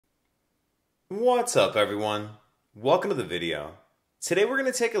What's up everyone? Welcome to the video. Today we're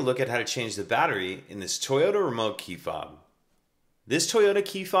going to take a look at how to change the battery in this Toyota remote key fob. This Toyota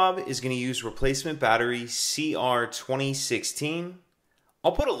key fob is going to use replacement battery CR2016.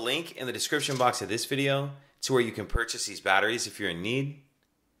 I'll put a link in the description box of this video to where you can purchase these batteries if you're in need.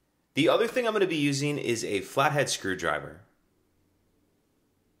 The other thing I'm going to be using is a flathead screwdriver.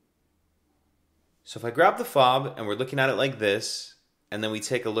 So if I grab the fob and we're looking at it like this, and then we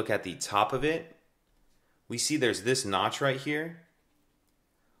take a look at the top of it, we see there's this notch right here.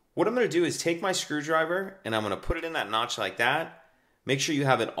 What I'm going to do is take my screwdriver and I'm going to put it in that notch like that. Make sure you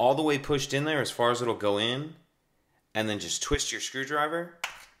have it all the way pushed in there as far as it'll go in, and then just twist your screwdriver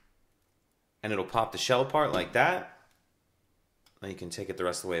and it'll pop the shell apart like that. Now you can take it the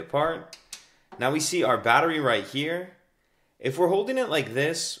rest of the way apart. Now we see our battery right here. If we're holding it like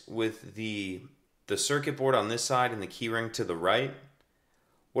this with the circuit board on this side and the key ring to the right,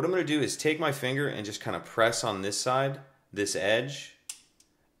 what I'm going to do is take my finger and just kind of press on this side, this edge,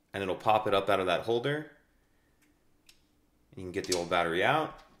 and it'll pop it up out of that holder. You can get the old battery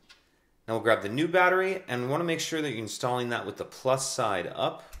out. Now we'll grab the new battery, and we want to make sure that you're installing that with the plus side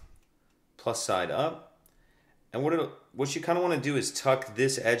up. And what you kind of want to do is tuck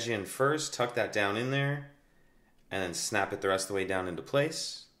this edge in first, tuck that down in there, and then snap it the rest of the way down into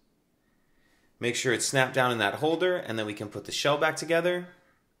place. Make sure it's snapped down in that holder, and then we can put the shell back together.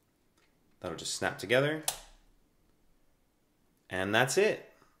 That'll just snap together. And that's it.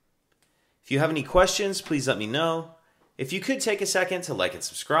 If you have any questions, please let me know. If you could take a second to like and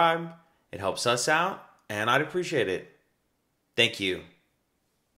subscribe, it helps us out, and I'd appreciate it. Thank you.